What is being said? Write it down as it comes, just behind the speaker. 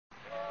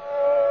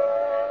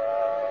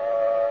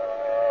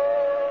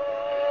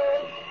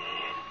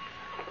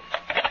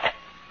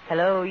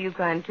Hello,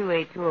 Yukon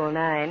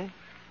 28209.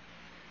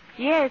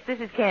 Yes, this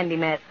is Candy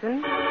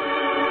Matson.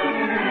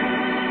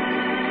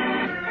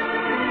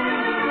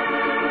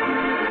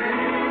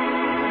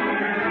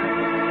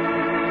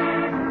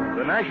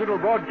 The National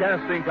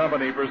Broadcasting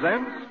Company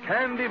presents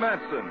Candy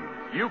Matson,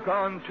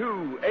 Yukon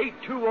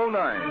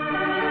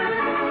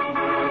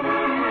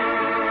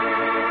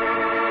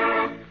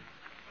 28209.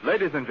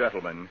 Ladies and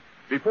gentlemen,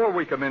 before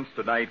we commence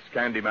tonight's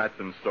Candy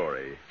Matson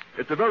story,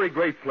 it's a very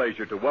great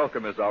pleasure to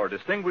welcome as our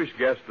distinguished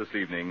guest this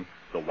evening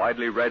the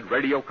widely read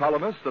radio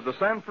columnist of the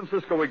San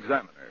Francisco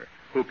Examiner,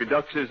 who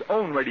conducts his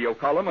own radio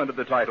column under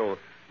the title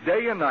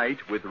Day and Night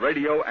with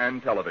Radio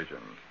and Television.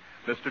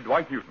 Mr.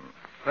 Dwight Newton.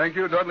 Thank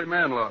you, Dudley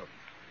Manlove.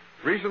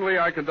 Recently,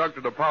 I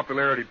conducted a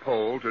popularity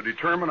poll to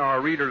determine our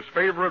readers'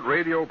 favorite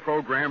radio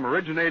program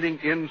originating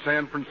in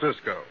San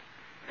Francisco.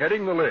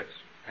 Heading the list,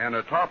 and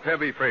a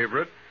top-heavy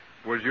favorite,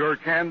 was your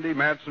Candy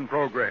Matson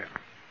program.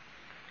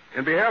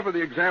 In behalf of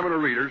the Examiner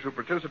readers who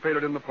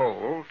participated in the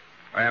poll,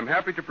 I am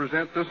happy to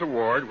present this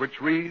award,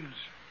 which reads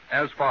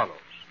as follows.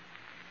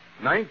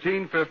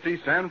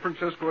 1950 San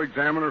Francisco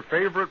Examiner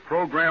Favorite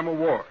Program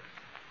Award.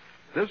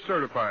 This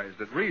certifies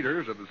that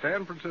readers of the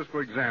San Francisco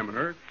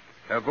Examiner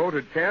have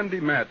voted Candy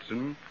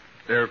Matson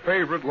their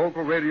favorite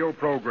local radio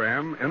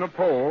program in a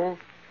poll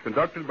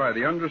conducted by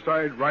the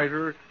undersigned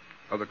writer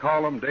of the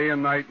column Day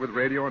and Night with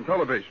Radio and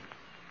Television.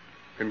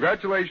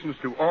 Congratulations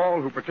to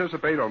all who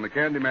participate on the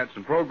Candy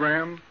Matson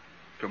program,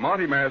 to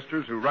Monty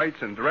Masters, who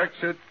writes and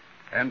directs it,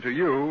 and to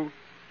you,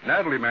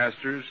 Natalie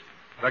Masters,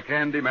 the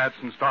Candy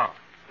Matson star.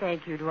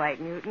 Thank you, Dwight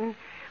Newton.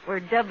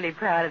 We're doubly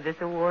proud of this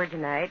award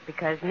tonight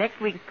because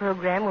next week's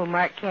program will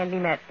mark Candy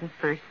Matson's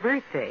first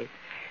birthday.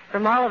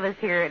 From all of us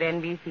here at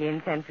NBC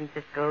in San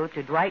Francisco,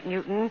 to Dwight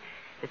Newton,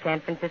 the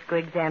San Francisco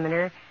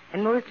Examiner,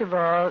 and most of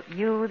all,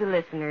 you, the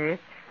listeners,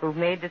 who've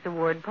made this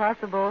award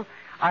possible,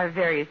 our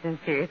very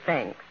sincere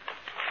thanks.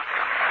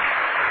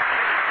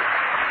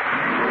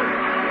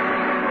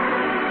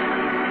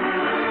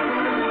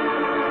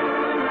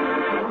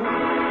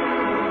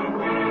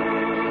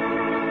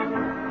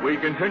 We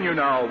continue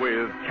now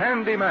with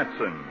Candy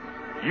Matson,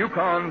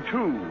 Yukon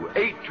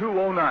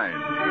 28209.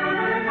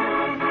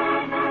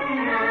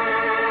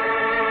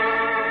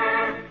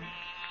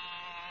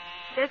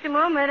 Just a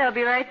moment, I'll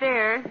be right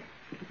there.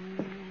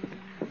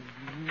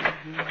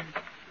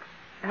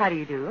 How do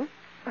you do?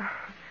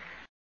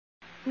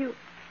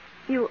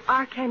 You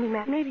are Candy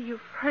Matson. Maybe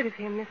you've heard of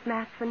him, Miss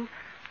Matson.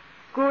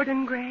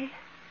 Gordon Gray?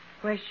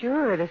 Why,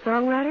 sure, the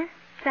songwriter?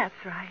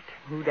 That's right.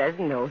 Who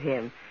doesn't know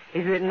him?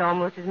 He's written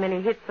almost as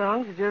many hit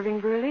songs as Irving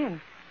Berlin.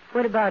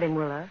 What about him,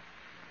 Willa?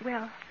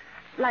 Well,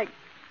 like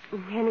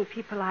many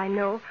people I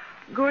know,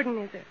 Gordon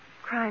is a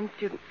crime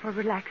student for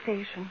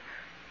relaxation.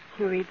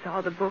 He reads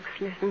all the books,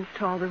 listens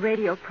to all the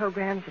radio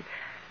programs, and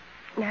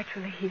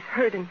naturally he's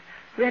heard and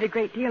read a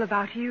great deal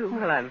about you.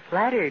 Well, I'm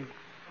flattered.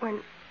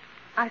 When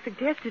I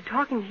suggested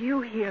talking to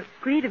you, he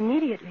agreed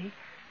immediately.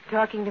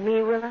 Talking to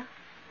me, Willa?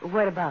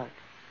 What about?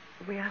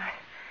 Well,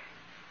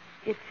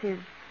 it's his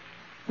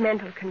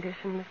mental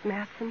condition, Miss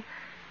Matson.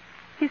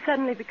 He's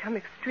suddenly become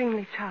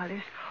extremely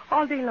childish.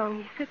 All day long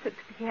he sits at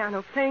the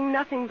piano playing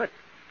nothing but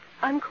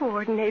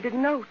uncoordinated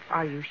notes.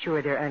 Are you sure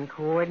they're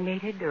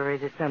uncoordinated, or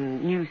is it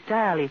some new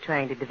style he's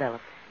trying to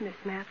develop? Miss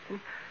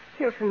Matson,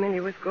 you're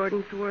familiar with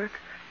Gordon's work.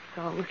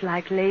 Songs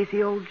like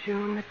Lazy Old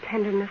June, The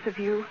Tenderness of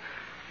You.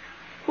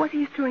 What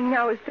he's doing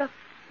now is just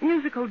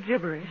musical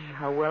gibberish.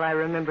 How well I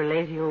remember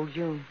Lazy Old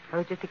June. I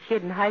was just a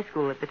kid in high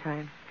school at the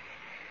time.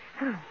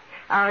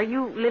 Are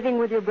you living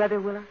with your brother,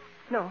 Willa?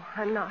 No,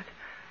 I'm not.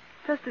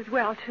 Just as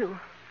well, too.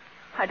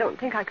 I don't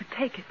think I could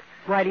take it.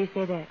 Why do you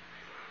say that?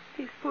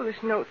 These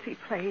foolish notes he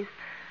plays.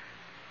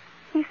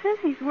 He says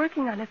he's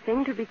working on a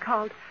thing to be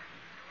called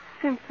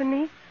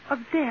Symphony of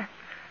Death.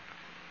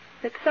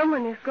 That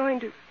someone is going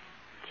to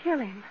kill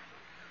him.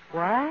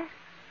 What?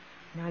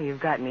 Now you've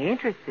got me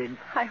interested.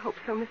 I hope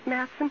so, Miss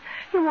Matson.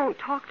 He won't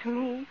talk to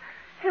me.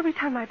 Every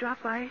time I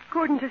drop by,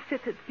 Gordon just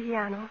sits at the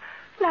piano,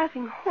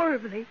 laughing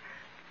horribly,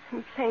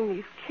 and playing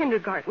these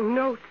kindergarten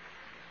notes.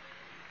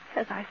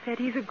 As I said,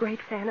 he's a great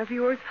fan of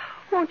yours.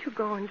 Won't you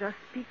go and just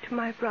speak to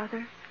my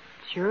brother?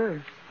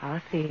 Sure,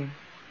 I'll see him.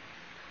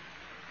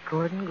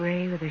 Gordon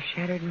Gray with a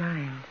shattered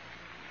mind.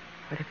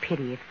 What a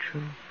pity, if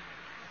true.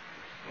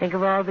 Think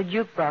of all the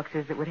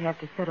jukeboxes that would have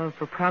to settle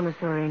for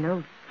promissory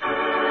notes.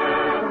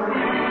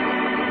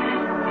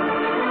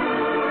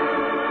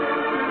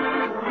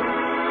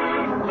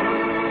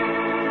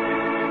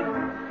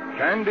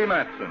 Candy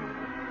Matson,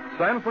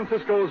 San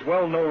Francisco's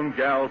well-known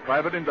gal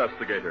private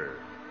investigator.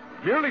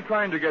 Merely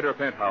trying to get her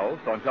penthouse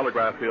on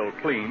Telegraph Hill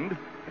cleaned,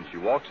 and she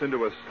walks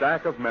into a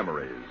stack of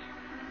memories.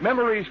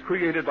 Memories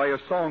created by a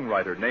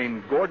songwriter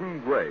named Gordon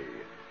Gray.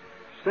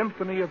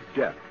 Symphony of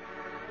Death.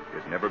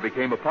 It never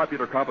became a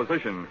popular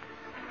composition,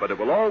 but it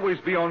will always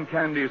be on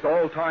Candy's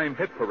all-time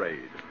hit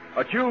parade,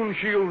 a tune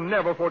she'll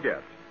never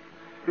forget,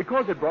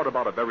 because it brought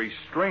about a very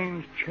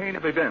strange chain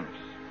of events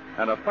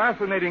and a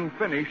fascinating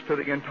finish to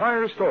the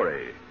entire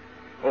story.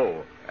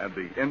 Oh, and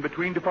the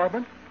in-between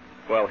department?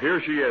 Well,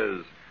 here she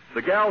is,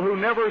 the gal who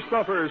never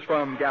suffers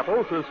from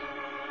gaposis,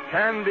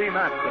 Candy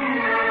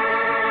Matson.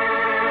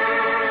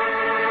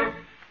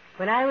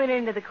 When I went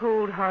into the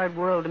cold, hard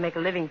world to make a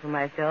living for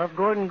myself,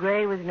 Gordon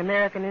Gray was an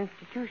American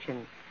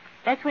institution.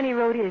 That's when he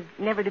wrote his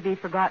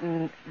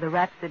never-to-be-forgotten The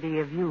Rhapsody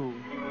of You.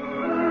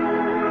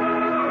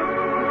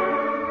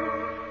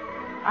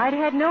 I'd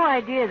had no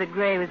idea that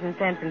Gray was in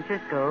San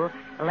Francisco.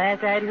 The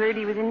last I'd heard,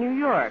 he was in New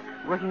York,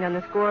 working on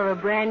the score of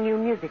a brand-new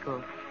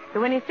musical. So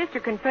when his sister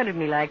confronted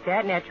me like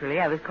that, naturally,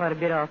 I was caught a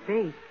bit off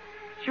base.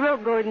 She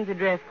wrote Gordon's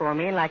address for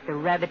me, and like the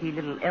rabbity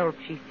little elf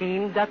she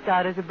seemed, ducked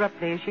out as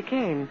abruptly as she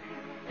came.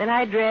 Then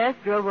I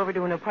dressed, drove over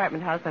to an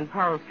apartment house on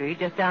Powell Street,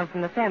 just down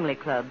from the family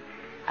club.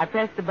 I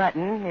pressed the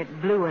button.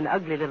 It blew an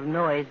ugly little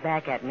noise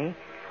back at me.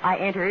 I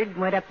entered,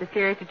 went up the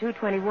stairs to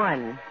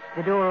 221.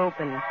 The door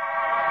opened.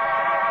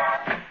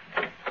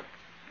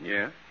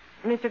 Yes?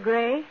 Mr.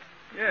 Gray?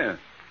 Yes,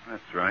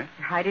 that's right.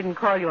 I didn't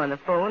call you on the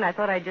phone. I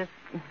thought I'd just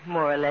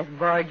more or less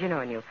barge in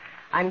on you.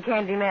 I'm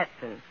Candy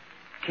Matson.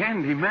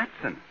 Candy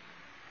Matson.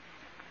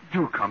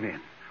 Do come in.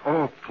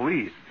 Oh,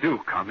 please, do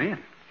come in.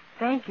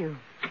 Thank you.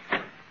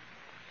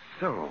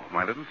 So,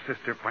 my little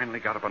sister finally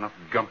got up enough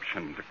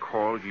gumption to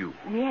call you.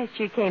 Yes,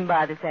 she came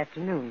by this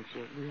afternoon.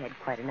 We had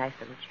quite a nice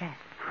little chat.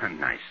 A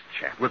nice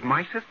chat. With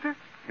my sister?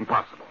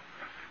 Impossible.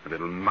 The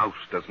little mouse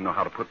doesn't know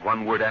how to put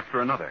one word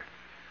after another.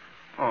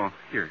 Oh,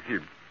 here.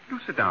 Do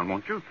sit down,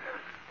 won't you?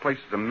 Place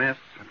is a mess.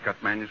 I've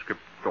got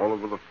manuscript all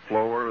over the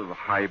floor, the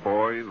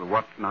highboy, the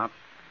whatnot,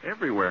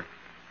 everywhere.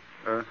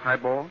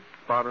 Highball,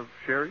 spot of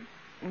sherry?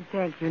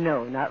 Thank you.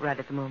 No, not right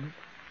at the moment.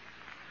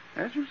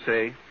 As you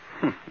say.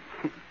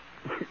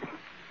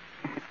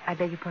 I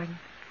beg your pardon?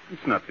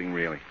 It's nothing,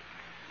 really.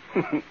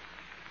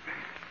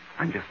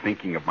 I'm just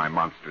thinking of my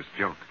monstrous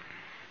joke.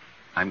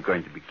 I'm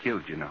going to be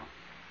killed, you know.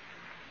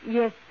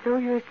 Yes, so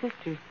your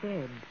sister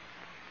said.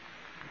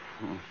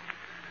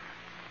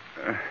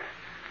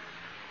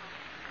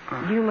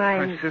 Do you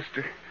mind? My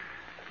sister.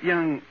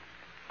 Young.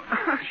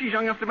 She's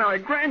young enough to marry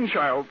a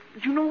grandchild.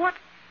 Do you know what?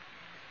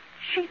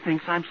 She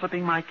thinks I'm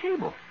slipping my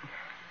cable.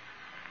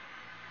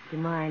 Do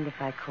you mind if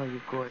I call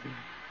you Gordon?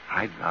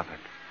 I'd love it.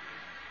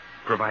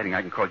 Providing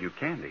I can call you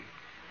Candy.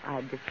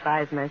 I'd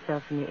despise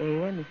myself in the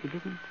AM if you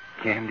didn't.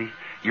 Candy,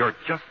 you're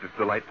just as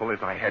delightful as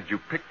I had you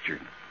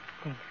pictured.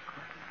 Thanks,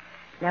 Gordon.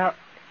 Now,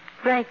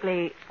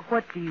 frankly,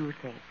 what do you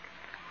think?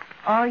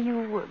 Are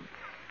you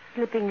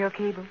slipping your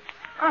cable?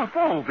 Oh,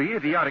 all the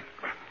idiotic.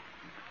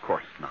 Of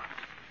course not.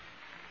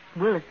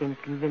 Willis seems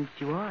convinced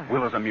you are.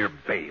 Will is a mere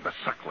babe, a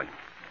suckling.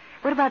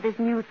 What about this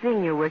new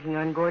thing you're working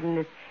on, Gordon,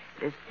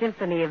 this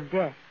Symphony of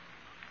Death?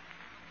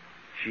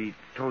 She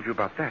told you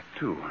about that,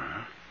 too,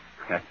 huh?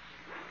 That's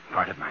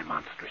part of my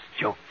monstrous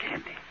joke,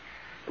 Candy.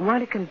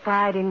 Want to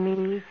confide in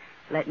me?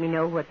 Let me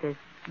know what this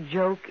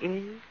joke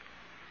is?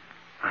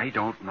 I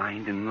don't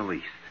mind in the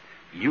least.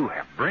 You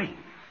have brains.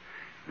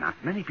 Not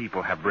many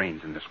people have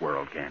brains in this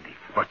world, Candy,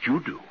 but you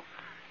do.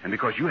 And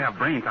because you have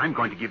brains, I'm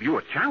going to give you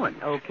a challenge.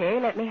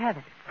 Okay, let me have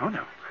it. Oh,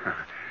 no.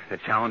 The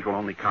challenge will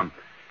only come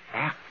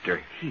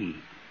after he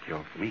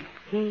kills me.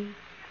 He?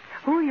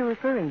 Who are you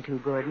referring to,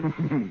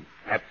 Gordon?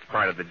 That's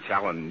part of the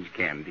challenge,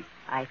 Candy.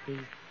 I see.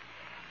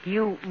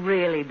 You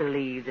really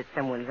believe that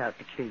someone's out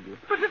to kill you?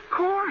 But of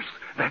course.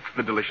 That's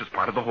the delicious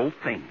part of the whole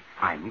thing.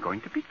 I'm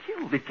going to be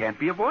killed. It can't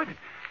be avoided.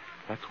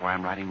 That's why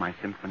I'm writing my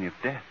Symphony of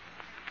Death.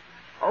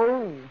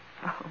 Oh,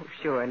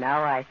 sure.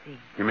 Now I see.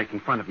 You're making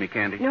fun of me,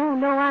 Candy. No,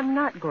 I'm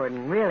not,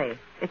 Gordon, really.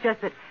 It's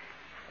just that,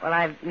 well,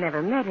 I've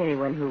never met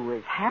anyone who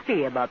was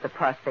happy about the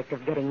prospect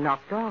of getting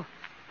knocked off.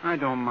 I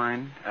don't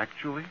mind,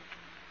 actually.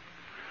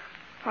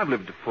 I've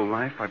lived a full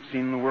life. I've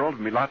seen the world,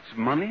 made lots of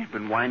money,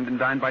 been wined and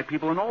dined by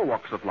people in all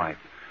walks of life.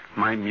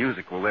 My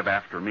music will live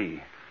after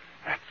me.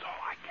 That's all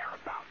I care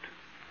about.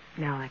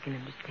 Now I can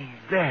understand.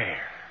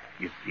 There.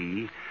 You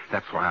see,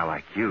 that's why I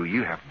like you.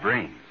 You have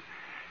brains.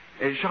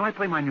 Shall I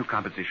play my new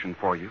composition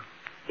for you?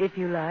 If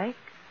you like.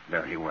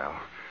 Very well.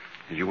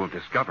 As you will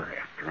discover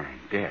after I'm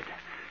dead.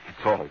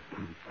 It's all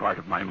part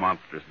of my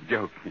monstrous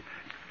joke.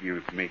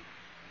 Excuse me.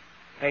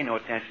 Pay no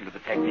attention to the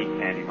technique,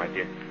 Candy, my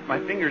dear.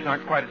 My fingers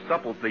aren't quite as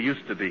supple as they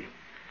used to be.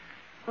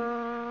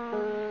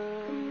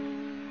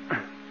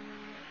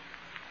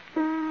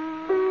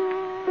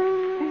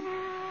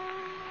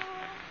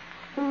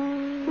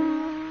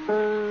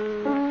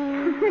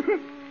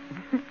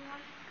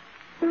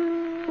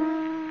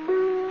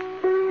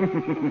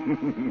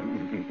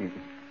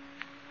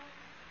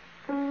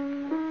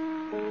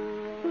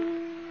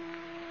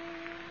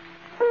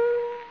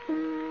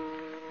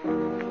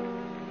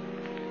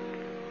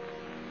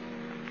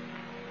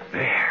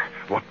 There.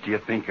 What do you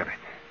think of it?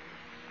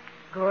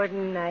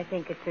 Gordon, I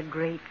think it's a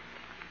great,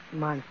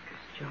 monstrous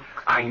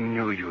joke. I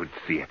knew you'd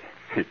see it.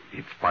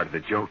 It's part of the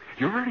joke.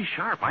 You're very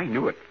sharp. I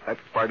knew it. That's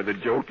part of the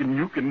joke, and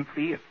you can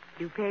see it.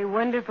 You pay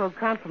wonderful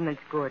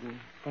compliments, Gordon.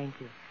 Thank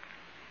you.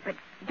 But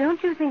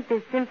don't you think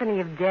this Symphony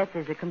of Death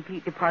is a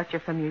complete departure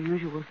from your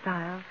usual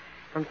style?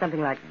 From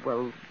something like,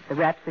 well, the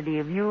Rhapsody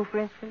of You, for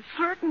instance?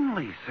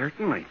 Certainly.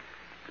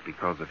 It's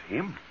because of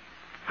him.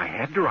 I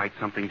had to write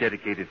something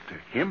dedicated to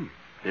him,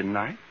 didn't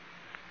I?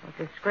 Well,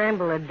 to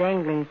scramble a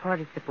dangling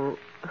participle,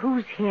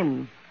 who's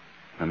him?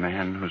 The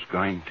man who's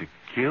going to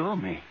kill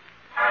me.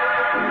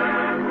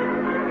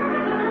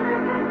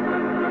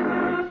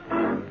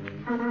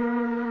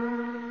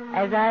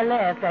 As I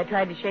left, I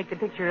tried to shake the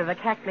picture of a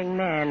cackling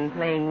man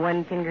playing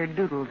one-fingered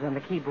doodles on the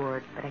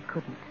keyboard, but I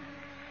couldn't.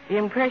 The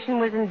impression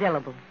was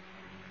indelible.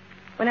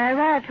 When I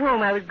arrived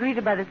home, I was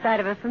greeted by the sight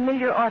of a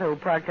familiar auto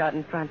parked out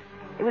in front.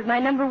 It was my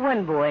number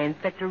one boy,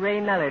 Inspector Ray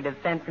Mellard of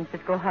San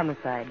Francisco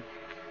Homicide.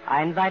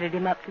 I invited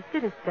him up to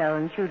sit a spell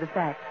and chew the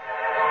facts.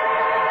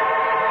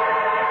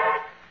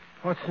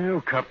 What's new,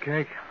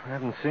 Cupcake? I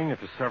haven't seen you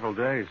for several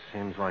days.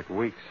 Seems like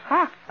weeks.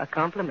 Ha! A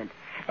compliment.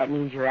 That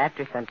means you're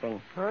after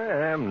something. I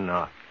am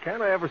not.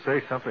 Can't I ever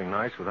say something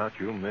nice without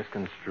you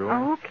misconstruing?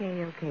 Oh,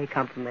 okay.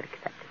 Compliment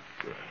accepted.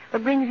 Good.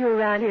 What brings you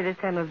around here this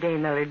time of day,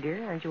 Mellard,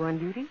 dear? Aren't you on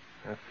duty?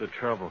 That's the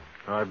trouble.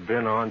 I've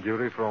been on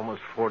duty for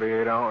almost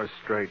 48 hours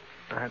straight.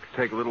 I had to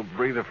take a little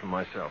breather for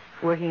myself.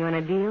 Working on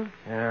a deal?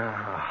 Yeah,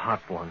 a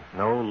hot one.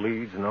 No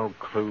leads, no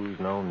clues,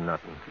 no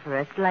nothing. For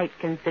a slight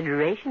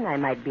consideration, I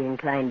might be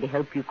inclined to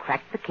help you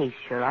crack the case,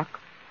 Sherlock.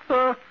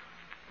 By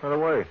the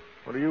way,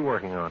 what are you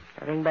working on?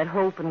 Nothing but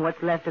hope in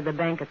what's left of the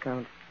bank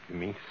account. You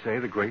mean to say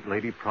the great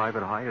lady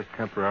Private Eye is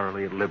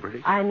temporarily at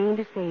liberty? I mean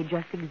to say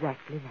just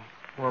exactly that.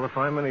 Well, if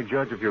I'm any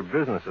judge of your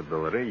business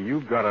ability,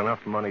 you've got enough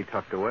money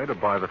tucked away to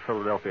buy the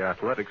Philadelphia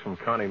Athletics from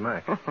Connie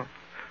Mack.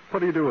 What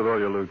do you do with all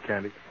your loot,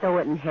 Candy? Sew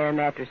it in hair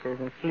mattresses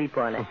and sleep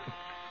on it.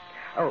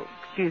 Oh,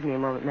 excuse me a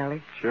moment,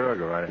 Mellard. Sure,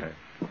 go right ahead.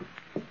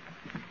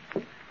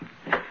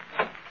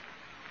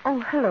 Oh,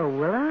 hello,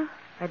 Willa.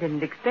 I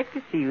didn't expect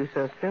to see you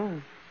so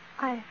soon.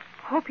 I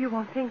hope you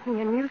won't think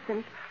me a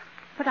nuisance,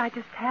 but I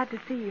just had to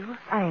see you.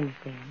 I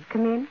understand.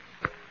 Come in.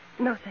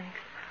 No, thanks.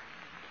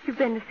 You've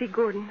been to see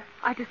Gordon.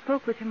 I just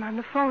spoke with him on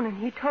the phone, and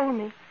he told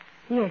me.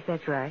 Yes,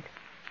 that's right.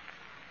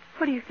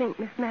 What do you think,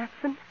 Miss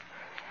Matson?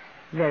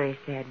 Very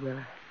sad,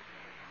 Willa.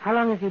 How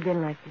long has he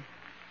been like this?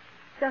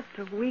 Just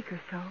a week or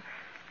so.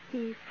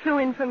 He flew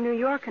in from New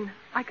York, and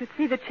I could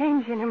see the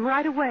change in him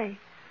right away.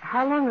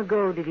 How long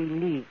ago did he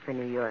leave for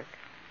New York?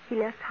 He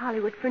left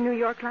Hollywood for New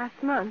York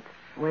last month.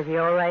 Was he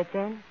all right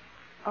then?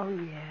 Oh,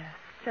 yes,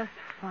 just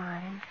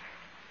fine.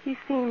 He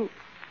seemed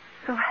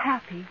so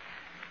happy.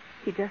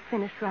 He just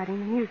finished writing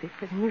the music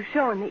for the new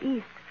show in the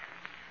East.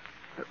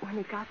 But when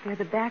he got there,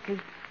 the backers,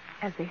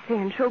 as they say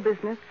in show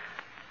business,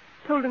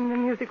 told him the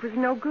music was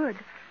no good.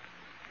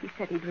 He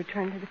said he'd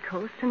return to the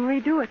coast and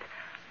redo it.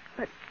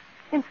 But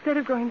instead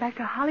of going back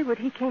to Hollywood,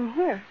 he came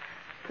here,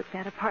 took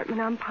that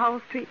apartment on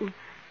Powell Street, and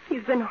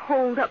he's been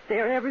holed up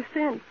there ever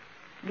since.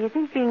 Do you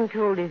think being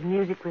told his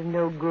music was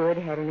no good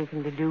had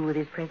anything to do with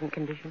his present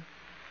condition?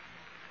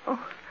 Oh,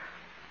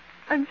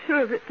 I'm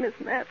sure of it, Miss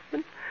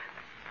Matson.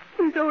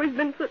 He's always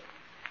been such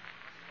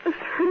a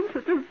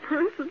sensitive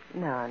person.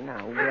 No,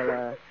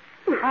 Willa.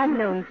 I've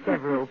known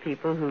several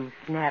people who've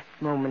snapped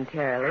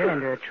momentarily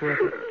under a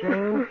terrific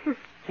strain.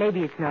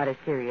 Maybe it's not as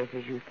serious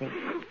as you think.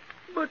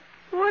 But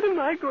what am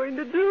I going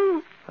to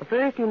do? Well,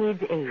 first he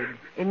needs aid,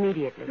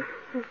 immediately.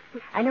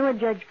 I know a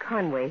Judge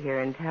Conway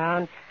here in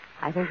town.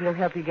 I think he'll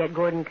help you get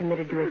Gordon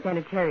committed to a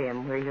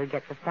sanitarium where he'll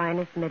get the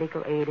finest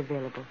medical aid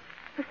available.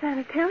 A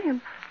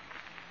sanitarium?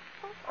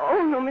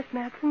 Oh, no, Miss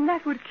Matson,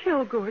 that would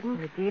kill Gordon.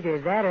 It's either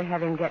that or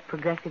have him get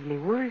progressively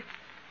worse.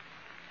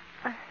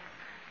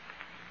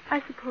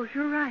 I suppose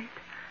you're right.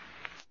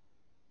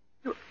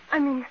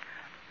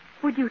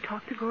 Would you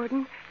talk to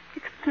Gordon?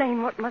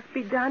 Explain what must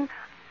be done?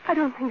 I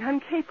don't think I'm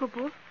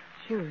capable.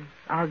 Sure.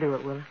 I'll do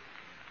it, Willa.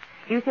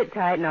 You sit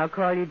tight, and I'll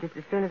call you just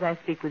as soon as I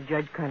speak with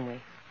Judge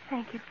Conway.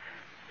 Thank you.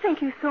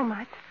 Thank you so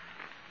much.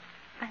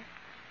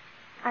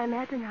 I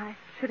imagine I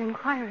should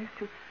inquire as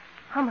to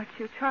how much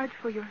you charge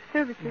for your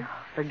services. No,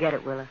 forget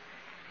it, Willa.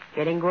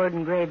 Getting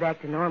Gordon Gray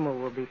back to normal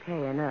will be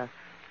pay enough.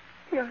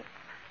 You're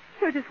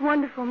just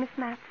wonderful, Miss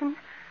Matson.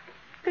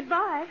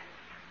 Goodbye.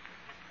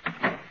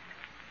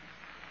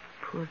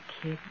 Poor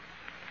kid.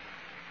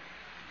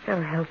 So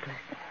helpless.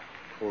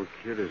 Poor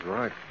kid is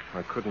right.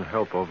 I couldn't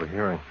help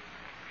overhearing.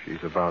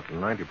 She's about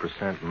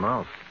 90%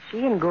 mouse.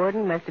 She and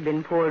Gordon must have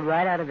been poured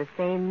right out of the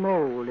same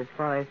mold as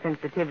far as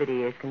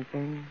sensitivity is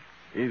concerned.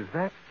 Is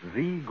that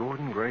the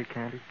Gordon Gray,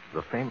 Candy?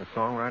 The famous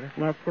songwriter?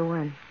 That's the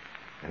one.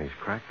 And he's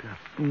cracked up.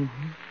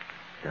 Mm-hmm.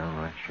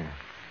 Downright shame.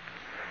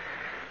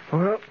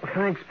 Well,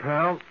 thanks,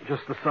 pal.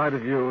 Just the sight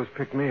of you has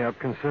picked me up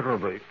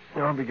considerably.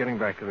 I'll be getting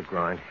back to the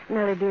grind.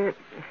 Nellie, dear,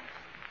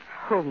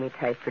 hold me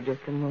tight for just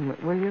a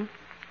moment, will you?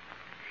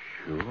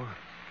 Sure.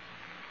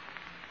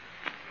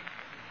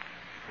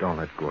 Don't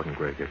let Gordon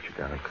Gray get you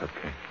down,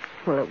 Cupcake.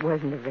 Well, it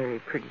wasn't a very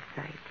pretty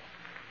sight.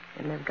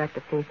 And I've got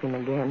to face him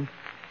again.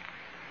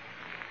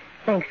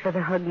 Thanks for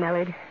the hug,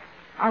 Mellard.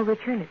 I'll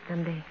return it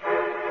someday.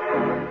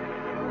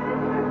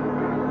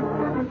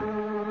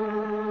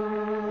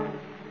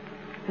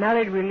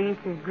 Mellard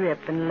released his grip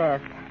and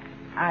left.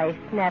 I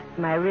snapped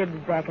my ribs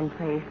back in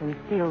place and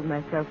steeled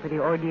myself for the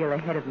ordeal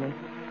ahead of me.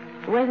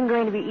 It wasn't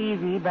going to be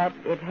easy, but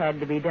it had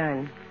to be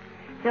done.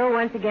 So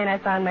once again I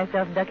found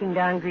myself ducking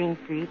down Green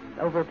Street,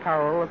 over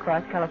Powell,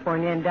 across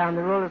California, and down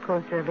the roller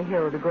coaster of a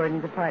hill to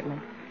Gordon's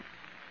apartment.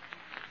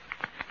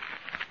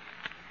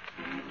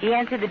 He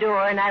answered the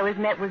door, and I was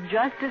met with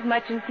just as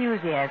much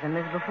enthusiasm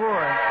as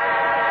before.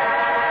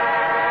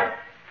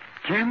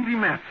 Candy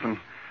Matson,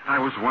 I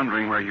was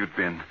wondering where you'd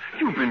been.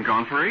 You've been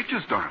gone for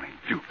ages, darling.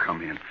 Do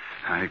come in.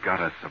 I got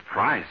a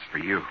surprise for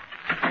you.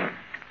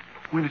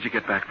 When did you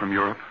get back from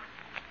Europe?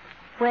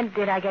 When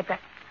did I get back?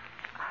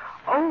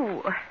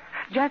 Oh,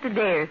 just a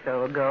day or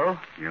so ago.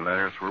 Your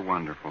letters were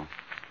wonderful.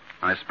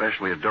 I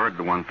especially adored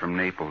the one from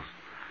Naples.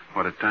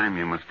 What a time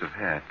you must have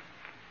had.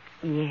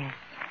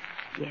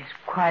 Yes,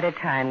 quite a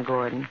time,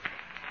 Gordon.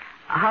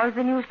 How's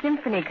the new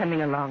symphony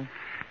coming along?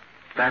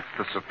 That's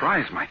the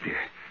surprise, my dear.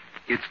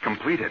 It's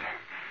completed.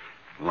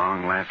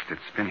 Long last,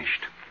 it's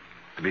finished.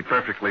 To be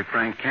perfectly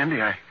frank,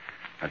 Candy, I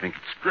think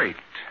it's great.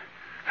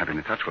 I've been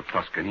in touch with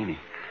Toscanini.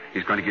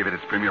 He's going to give it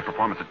its premiere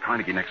performance at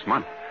Carnegie next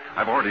month.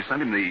 I've already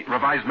sent him the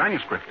revised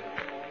manuscript.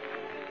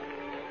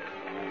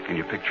 Can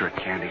you picture it,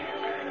 Candy?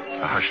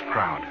 A hushed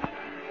crowd.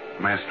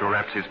 Maestro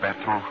raps his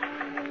baton.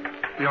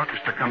 The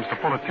orchestra comes to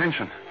full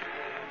attention.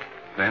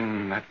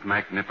 Then that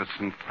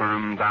magnificent,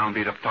 firm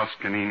downbeat of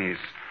Toscanini's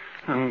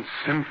and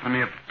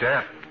Symphony of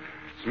Death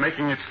is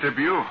making its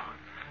debut.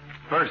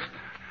 First,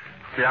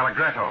 the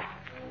allegretto.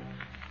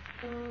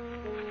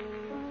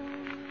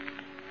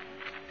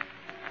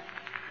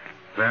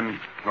 Then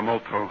the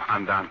molto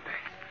andante.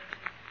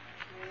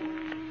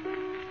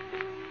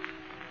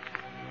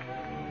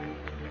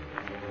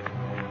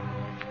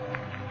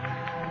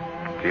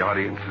 The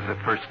audience is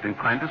at first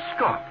inclined to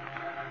scoff,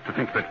 to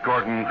think that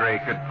Gordon Gray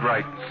could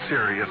write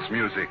serious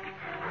music,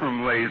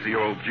 from Lazy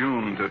Old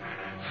June to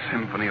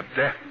Symphony of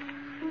Death.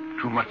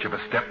 Too much of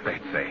a step,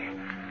 they'd say.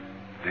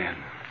 Then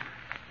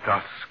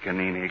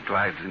Toscanini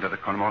glides into the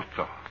con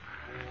molto.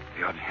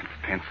 The audience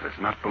tenses,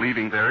 not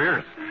believing their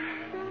ears.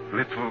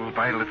 Little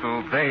by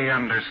little, they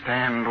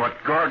understand what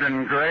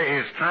Gordon Gray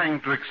is trying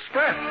to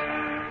express.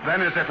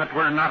 Then, as if it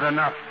were not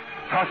enough,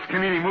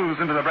 Toscanini moves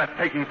into the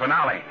breathtaking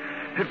finale.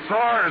 It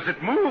soars,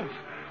 it moves.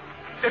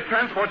 It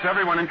transports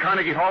everyone in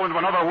Carnegie Hall into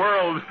another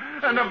world.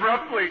 And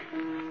abruptly,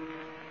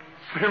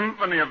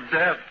 Symphony of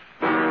Death.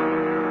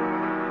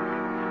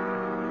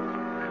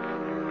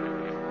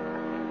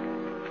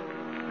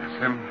 The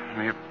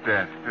Symphony of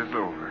Death is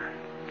over.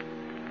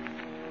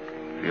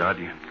 The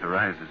audience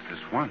arises as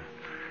one.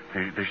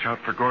 They shout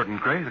for Gordon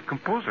Gray, the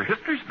composer.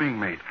 History's being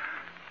made.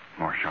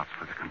 More shouts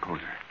for the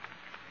composer.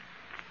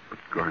 But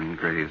Gordon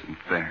Gray isn't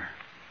there.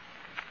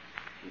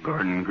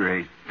 Gordon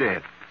Gray's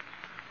dead.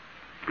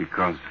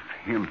 Because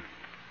of him.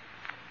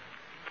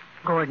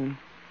 Gordon,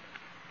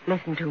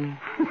 listen to me.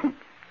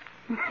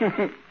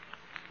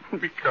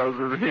 Because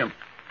of him.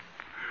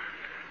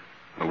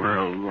 The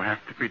world will have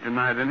to be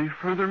denied any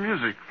further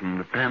music from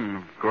the pen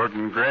of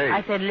Gordon Gray.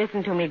 I said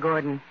listen to me,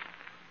 Gordon.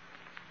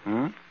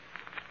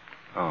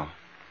 Oh.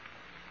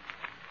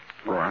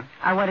 Go on.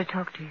 I want to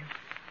talk to you.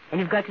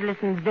 And you've got to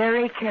listen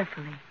very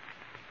carefully.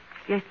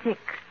 You're sick.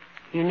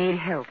 You need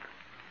help.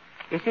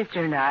 Your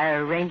sister and I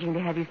are arranging to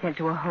have you sent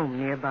to a home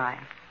nearby.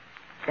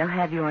 They'll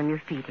have you on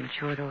your feet in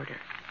short order.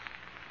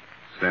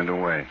 Sent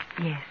away?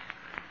 Yes.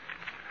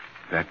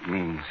 That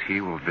means he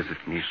will visit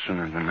me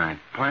sooner than I'd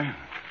planned.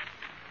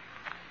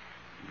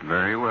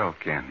 Very well,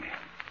 Candy.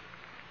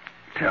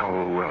 Tell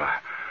Willa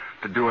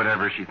to do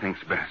whatever she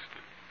thinks best.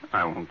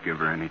 I won't give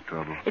her any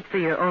trouble. It's for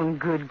your own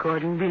good,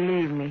 Gordon.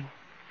 Believe me.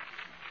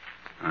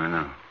 I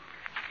know.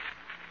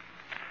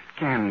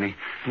 Candy,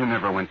 you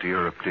never went to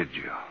Europe, did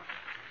you?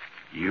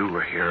 You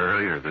were here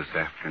earlier this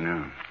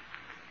afternoon.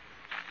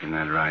 Isn't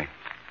that right?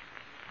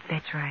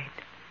 That's right.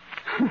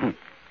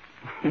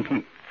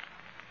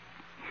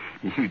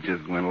 You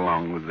just went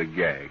along with the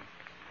gag.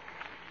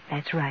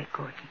 That's right,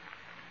 Gordon.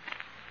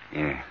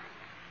 Yeah.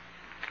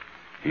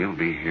 He'll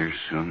be here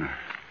sooner.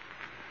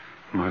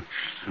 Much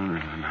sooner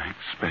than I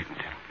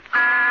expected.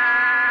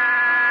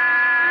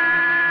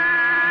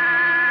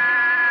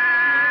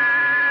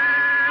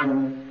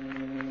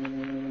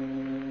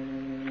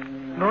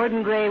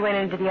 Gordon Gray went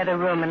into the other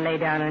room and lay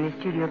down on his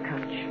studio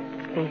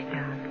couch, face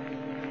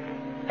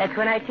down. That's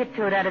when I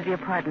tiptoed out of the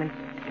apartment.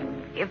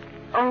 If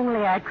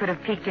only I could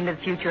have peeked into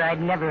the future,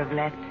 I'd never have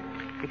left,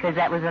 because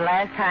that was the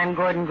last time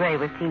Gordon Gray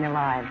was seen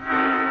alive.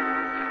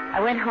 I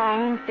went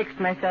home, fixed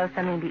myself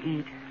something to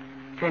eat,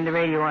 turned the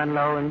radio on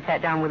low, and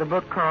sat down with a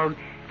book called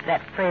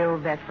That Frail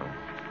Vessel,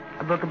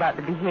 a book about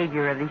the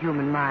behavior of the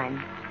human mind.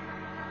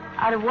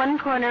 Out of one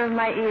corner of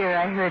my ear,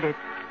 I heard it.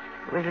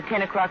 It was the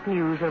 10 o'clock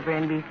news over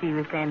NBC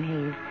with Sam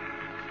Hayes.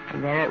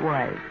 And there it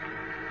was.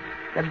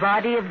 The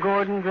body of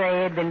Gordon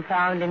Gray had been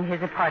found in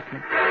his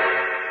apartment.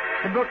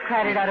 The book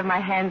clattered out of my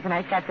hands, and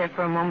I sat there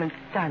for a moment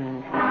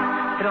stunned.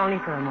 But only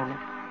for a moment.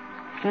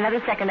 In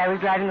another second, I was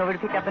driving over to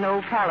pick up an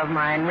old pal of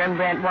mine,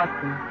 Rembrandt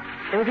Watson.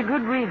 There was a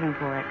good reason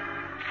for it.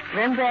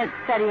 Rembrandt's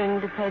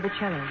studying to play the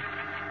cello.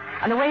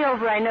 On the way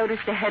over, I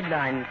noticed a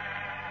headline.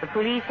 The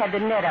police had the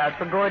net out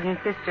for Gordon's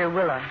sister,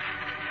 Willa.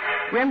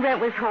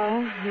 Rembrandt was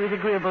home. He was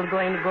agreeable to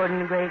going to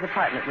Gordon Gray's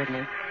apartment with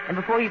me. And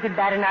before you could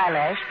bat an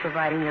eyelash,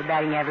 providing your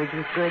batting average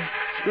was good,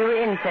 we were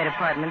in said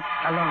apartment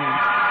alone.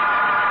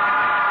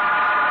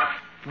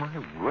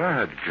 My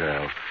word,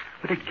 girl.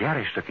 What a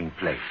garish-looking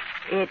place.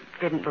 It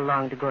didn't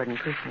belong to Gordon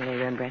personally,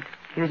 Rembrandt.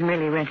 He was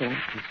merely renting it.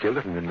 He still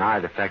doesn't deny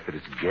the fact that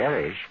it's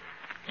garish.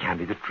 Can't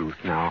be the truth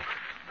now.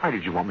 Why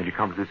did you want me to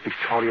come to this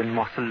Victorian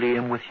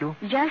mausoleum with you?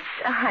 Just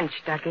a hunch,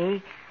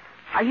 Ducky.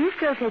 Are you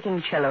still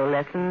taking cello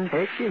lessons?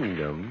 Taking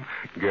them?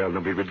 Girl,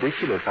 don't be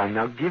ridiculous. I'm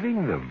now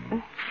giving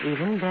them.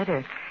 Even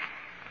better.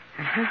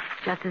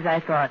 Just as I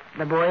thought.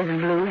 The boys in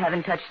blue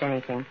haven't touched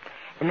anything.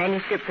 The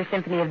manuscript for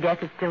Symphony of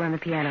Death is still on the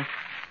piano.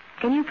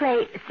 Can you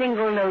play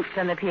single notes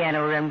on the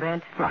piano,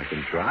 Rembrandt? I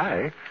can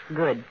try.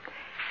 Good.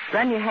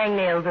 Run your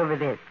hangnails over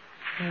this.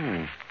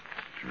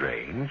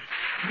 Strange.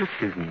 This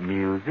isn't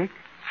music.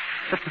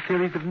 Just a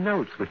series of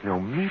notes with no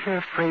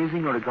meter,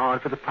 phrasing, or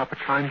regard for the proper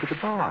time to the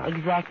bar.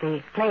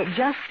 Exactly. Play it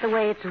just the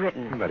way it's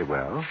written. Very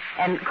well.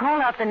 And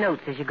call out the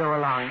notes as you go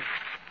along.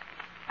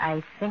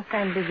 I think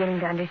I'm beginning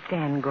to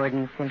understand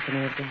Gordon's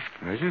Symphony of Death.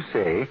 As you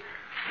say,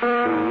 C, A,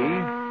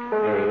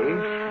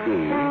 D.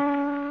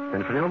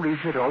 Then for no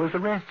reason at all, there's a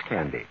rest,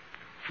 Candy.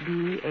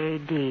 B, A,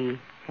 D,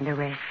 and a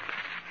rest.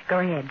 Go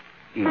ahead.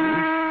 E, G,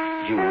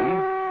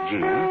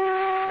 G,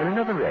 and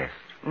another rest.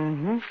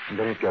 Mm-hmm. And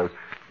then it goes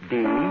D,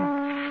 E, A,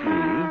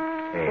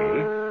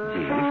 G,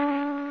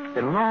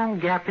 then a long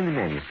gap in the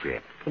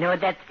manuscript. You know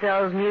what that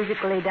spells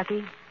musically,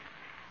 Ducky?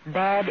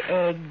 Bad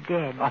egg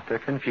dead. Utter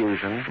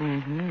confusion.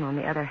 Mm-hmm. On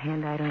the other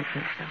hand, I don't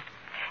think so.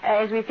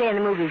 As we say in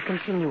the movies,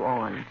 continue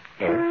on.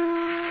 F, A,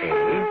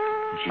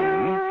 G,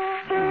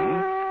 G,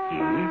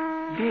 E,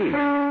 D.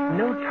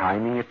 No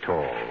timing at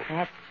all.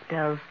 That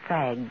spells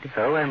fagged.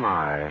 So am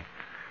I.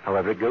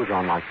 However, it goes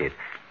on like this.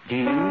 D,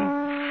 E, A,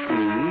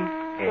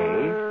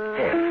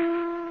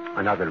 F.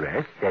 Another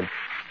rest, then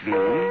B,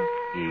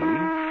 E,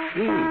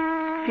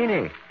 E.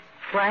 Finish.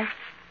 What?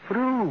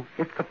 Through.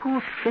 It's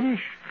kaput.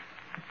 Finish.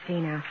 Let's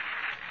see now.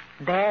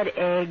 Bad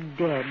egg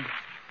dead.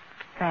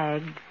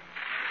 Fagged.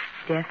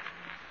 Deaf.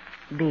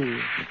 B.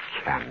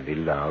 Candy,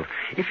 love.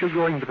 If you're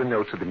going to the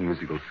notes of the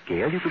musical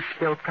scale, you could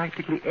spell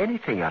practically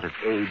anything out of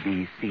A,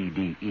 B, C,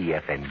 D, E,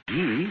 F, and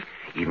G,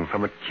 even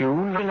from a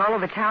tune. All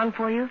over town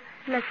for you?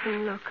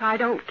 Listen, look, I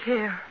don't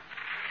care.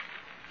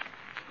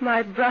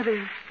 My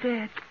brother's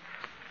dead.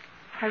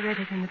 I read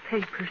it in the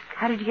papers.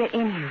 How did you get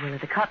in here, Willa?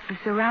 The cops are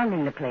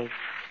surrounding the place.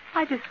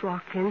 I just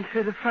walked in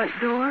through the front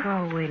door.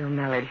 Oh, wait till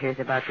Mallard hears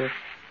about this.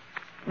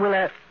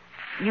 Willa,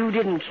 you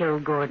didn't kill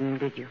Gordon,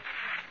 did you?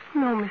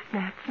 No, Miss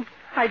Matson,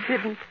 I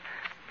didn't.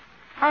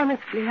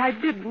 Honestly, I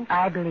didn't.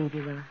 I believe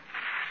you, Willa.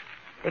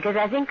 Because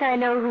I think I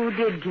know who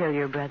did kill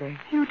your brother.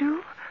 You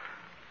do?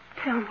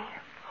 Tell me.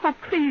 Oh,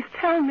 please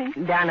tell me.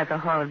 Down at the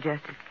Hall of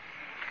Justice.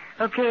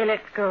 Okay,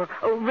 let's go.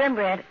 Oh,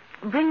 Rembrandt,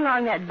 bring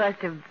along that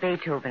bust of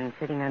Beethoven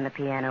sitting on the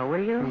piano,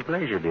 will you?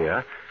 Pleasure,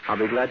 dear. I'll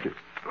be glad to.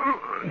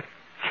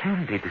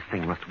 Candy, this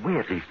thing must weigh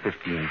at least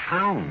 15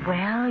 pounds.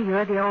 Well,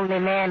 you're the only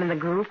man in the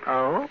group.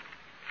 Oh?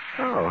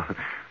 Oh.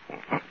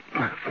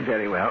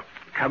 Very well.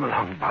 Come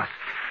along, boss.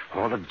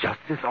 Hall of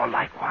Justice or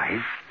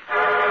likewise.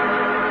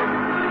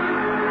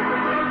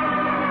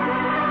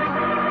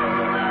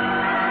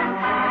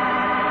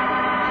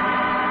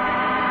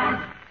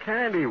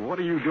 Candy, what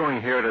are you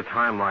doing here at a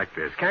time like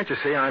this? Can't you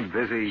see I'm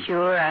busy?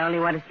 Sure, I only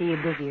want to see you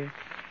busier.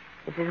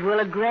 This is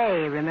Willa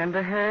Gray.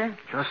 Remember her?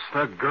 Just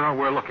the girl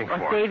we're looking Well,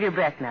 for. save your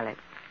breath, Mallard.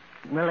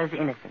 Willa's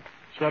innocent.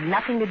 She had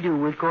nothing to do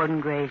with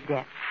Gordon Gray's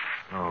death.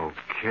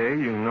 Okay,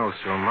 you know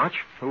so much.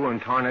 Who in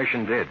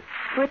tarnation did?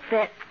 Put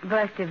that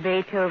bust of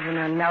Beethoven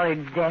on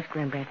Mallard's desk,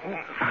 Rembrandt.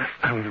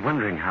 I was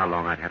wondering how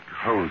long I'd have to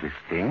hold this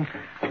thing.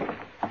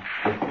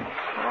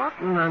 What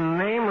in the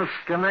name of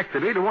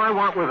Schenectady do I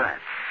want with that?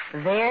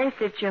 There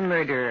sits your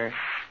murderer.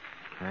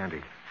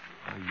 Candy,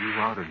 are you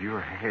out of your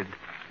head?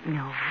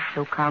 No,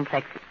 so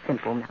complex it's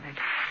simple, Mallard.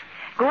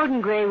 Gordon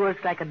Gray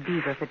works like a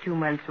beaver for 2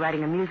 months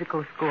writing a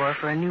musical score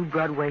for a new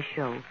Broadway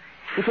show.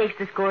 He takes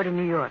the score to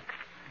New York.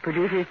 The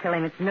producers tell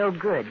him it's no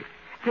good.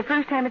 It's the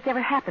first time it's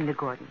ever happened to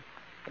Gordon.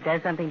 It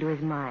does something to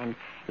his mind.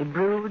 He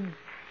broods.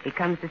 He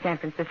comes to San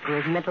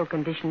Francisco. His mental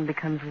condition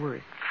becomes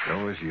worse.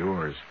 So is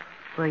yours.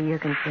 Where you're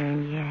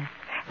concerned, yes.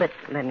 But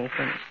let me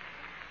finish.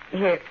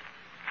 Here,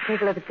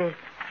 take a look at this.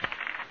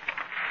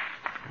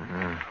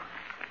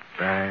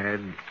 Bad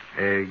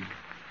egg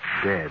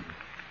dead.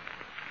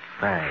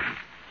 Fag.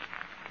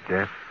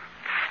 Deaf.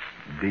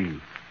 D.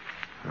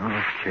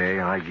 Okay,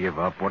 I give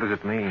up. What does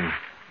it mean?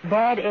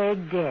 Bad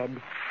egg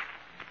dead.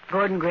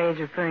 Gordon Gray is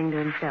referring to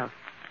himself.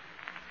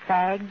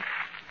 Fag,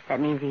 that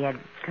means he had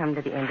come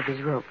to the end of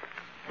his rope.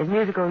 His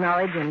musical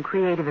knowledge and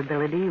creative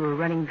ability were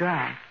running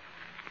dry.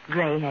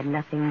 Gray had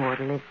nothing more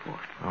to live for.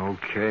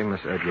 Okay, Miss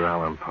Edgar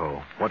Allan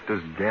Poe. What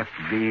does Deaf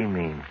D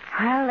mean?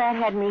 Well, that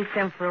had me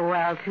stumped for a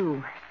while,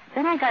 too.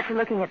 Then I got to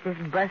looking at this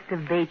bust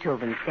of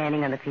Beethoven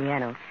standing on the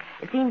piano.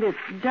 It seemed to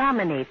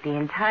dominate the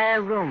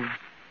entire room.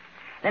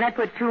 Then I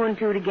put 2 and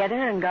 2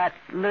 together and got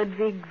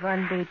Ludwig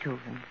von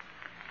Beethoven.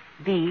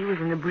 B was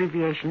an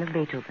abbreviation of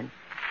Beethoven.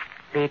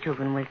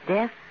 Beethoven was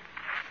deaf,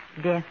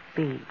 deaf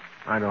B.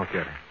 I don't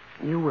get it.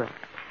 You will.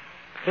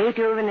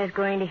 Beethoven is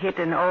going to hit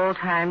an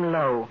all-time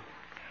low.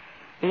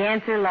 The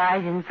answer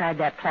lies inside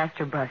that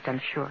plaster bust,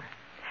 I'm sure.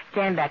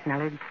 Stand back,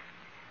 Mallard.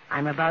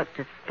 I'm about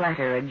to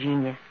splatter a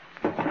genius.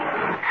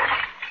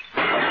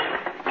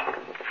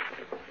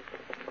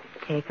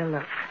 Take a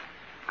look.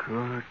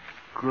 Good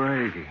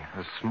gravy.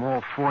 A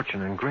small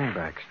fortune in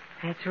greenbacks.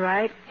 That's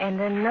right. And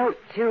a note,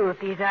 too, if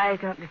these eyes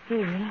don't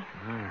deceive me.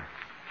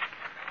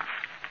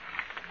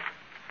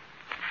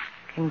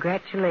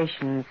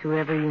 Congratulations,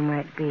 whoever you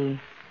might be.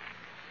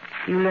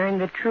 You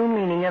learned the true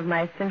meaning of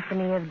my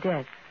Symphony of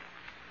Death.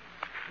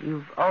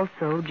 You've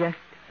also just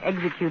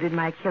executed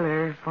my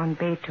killer, von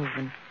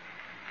Beethoven.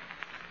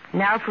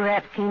 Now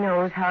perhaps he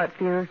knows how it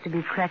feels to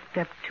be cracked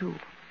up, too.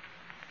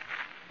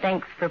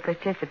 Thanks for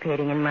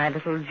participating in my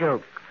little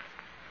joke,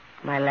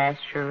 my last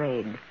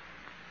charade.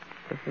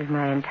 This is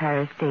my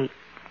entire estate.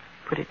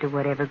 Put it to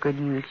whatever good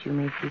use you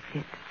may see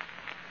fit.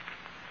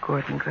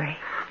 Gordon Gray.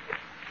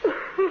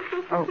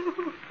 Oh,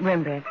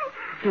 Rembrandt,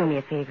 do me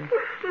a favor.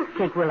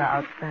 Take Willa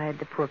outside.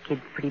 The poor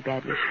kid's pretty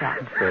badly shot.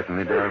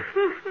 Certainly does.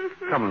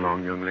 Come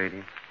along, young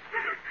lady.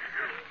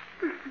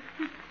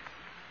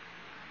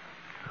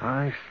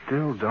 I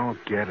still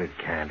don't get it,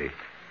 Candy.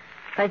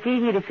 It's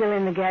easy to fill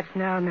in the gaps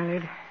now,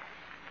 Millard.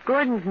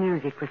 Gordon's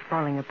music was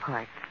falling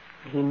apart.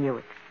 He knew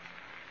it.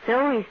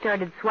 So he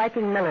started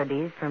swiping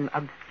melodies from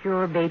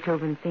obscure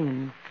Beethoven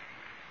themes.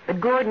 But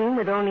Gordon,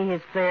 with only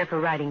his flair for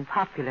writing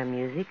popular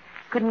music,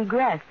 couldn't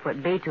grasp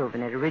what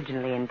Beethoven had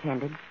originally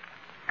intended.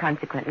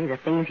 Consequently, the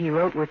things he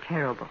wrote were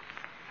terrible.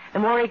 The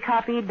more he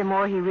copied, the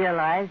more he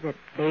realized that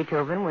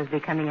Beethoven was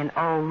becoming an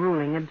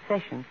all-ruling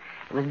obsession.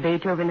 It was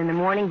Beethoven in the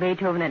morning,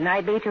 Beethoven at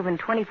night, Beethoven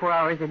 24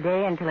 hours a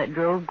day until it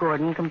drove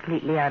Gordon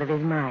completely out of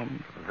his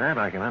mind. That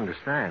I can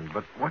understand,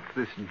 but what's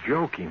this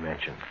joke he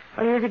mentioned?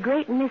 Well, he was a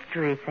great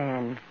mystery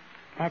fan.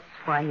 That's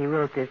why he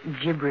wrote this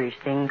gibberish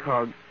thing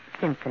called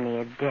Symphony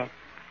of Death.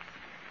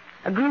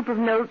 A group of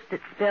notes that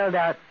spelled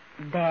out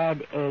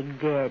bad egg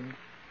dead,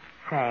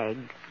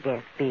 fagged,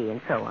 guess B,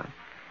 and so on.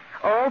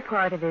 All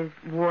part of his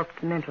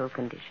warped mental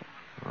condition.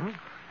 Well,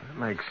 that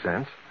makes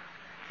sense.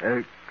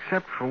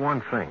 Except for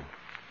one thing.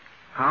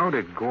 How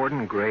did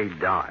Gordon Gray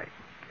die?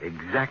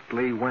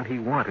 Exactly when he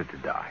wanted to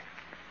die.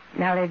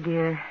 Mallard,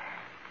 dear,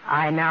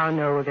 I now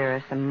know there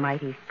are some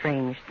mighty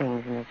strange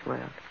things in this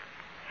world.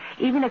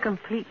 Even a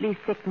completely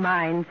sick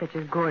mind such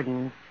as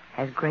Gordon's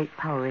has great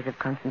powers of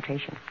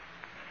concentration.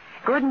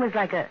 Gordon was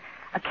like a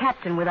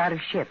captain without a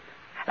ship,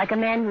 like a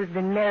man who's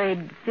been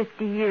married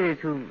 50 years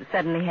who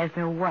suddenly has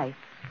no wife.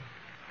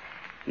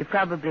 You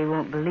probably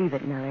won't believe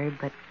it, Millard,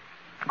 but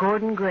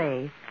Gordon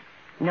Gray,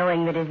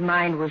 knowing that his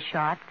mind was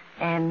shot,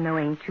 and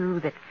knowing, too,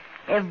 that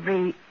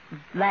every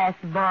last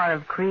bar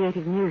of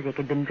creative music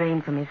had been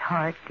drained from his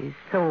heart, his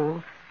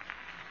soul,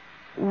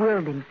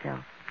 willed himself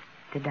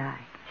to die.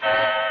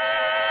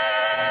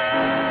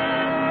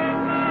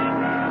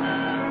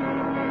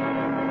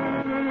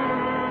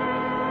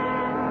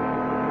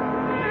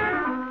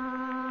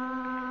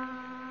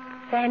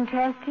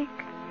 Fantastic?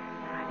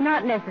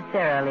 Not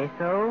necessarily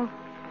so.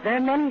 There are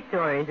many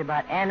stories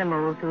about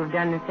animals who have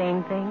done the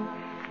same thing.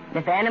 And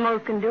if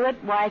animals can do it,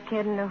 why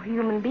can't a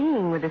human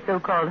being with a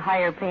so-called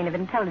higher plane of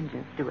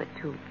intelligence do it,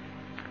 too?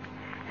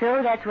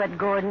 So that's what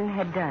Gordon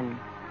had done.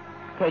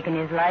 Taken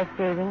his life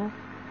savings,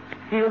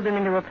 sealed them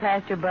into a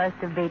plaster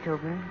bust of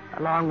Beethoven,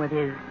 along with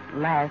his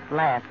last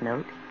laugh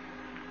note,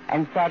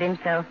 and sat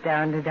himself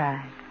down to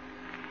die.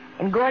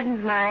 In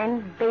Gordon's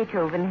mind,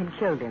 Beethoven had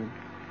killed him.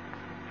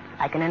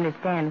 I can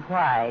understand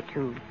why,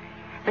 too.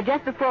 But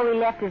just before we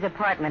left his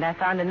apartment, I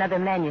found another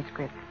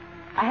manuscript.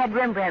 I had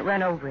Rembrandt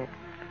run over it.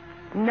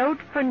 Note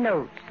for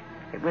note,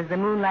 it was the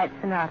Moonlight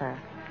Sonata,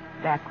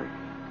 backwards.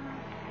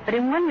 But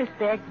in one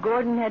respect,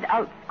 Gordon had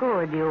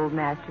outscored the old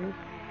masters.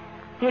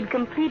 He had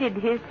completed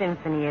his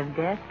Symphony of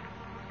Death,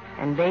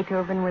 and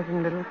Beethoven was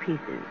in little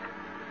pieces.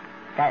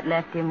 That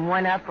left him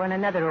one up on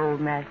another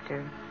old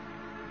master,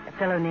 a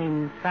fellow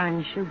named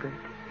Franz Schubert.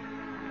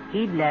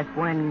 He'd left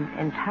one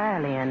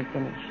entirely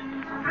unfinished.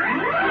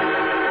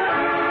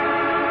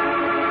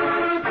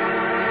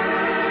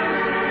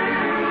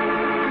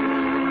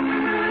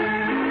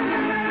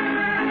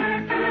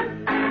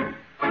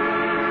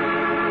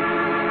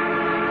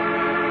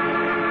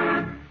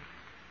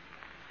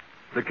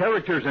 The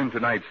characters in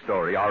tonight's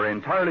story are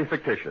entirely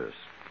fictitious.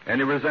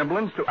 Any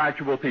resemblance to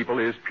actual people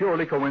is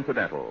purely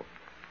coincidental.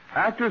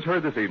 Actors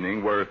heard this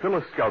evening were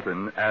Phyllis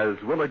Skelton as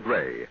Willa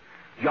Gray.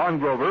 John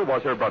Grover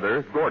was her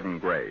brother, Gordon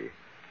Gray.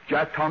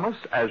 Jack Thomas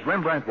as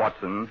Rembrandt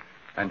Watson,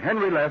 and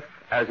Henry Leff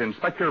as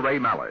Inspector Ray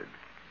Mallard.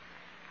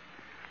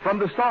 From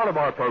the star of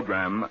our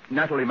program,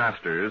 Natalie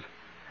Masters,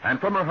 and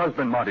from her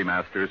husband, Monty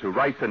Masters, who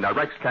writes and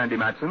directs Candy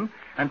Matson,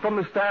 and from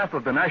the staff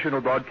of the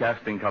National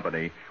Broadcasting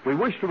Company, we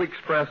wish to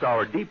express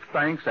our deep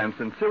thanks and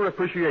sincere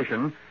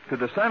appreciation to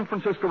the San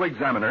Francisco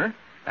Examiner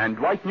and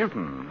Dwight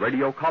Newton,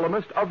 radio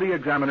columnist of the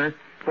Examiner,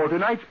 for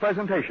tonight's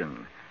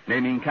presentation,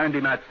 naming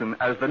Candy Matson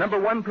as the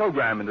 #1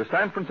 program in the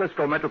San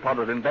Francisco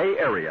metropolitan Bay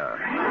Area.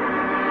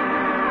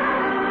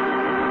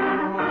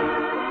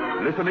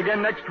 Listen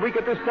again next week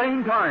at the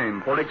same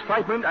time. For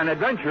excitement and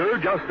adventure,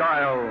 just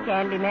dial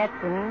Candy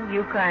Matson,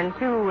 Yukon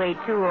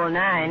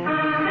 28209.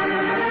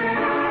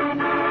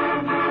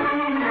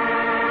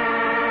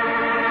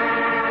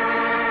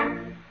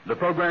 The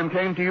program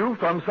came to you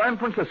from San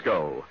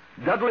Francisco.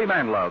 Dudley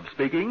Manlove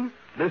speaking.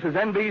 This is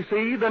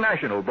NBC, the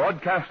national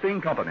broadcasting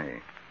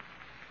company.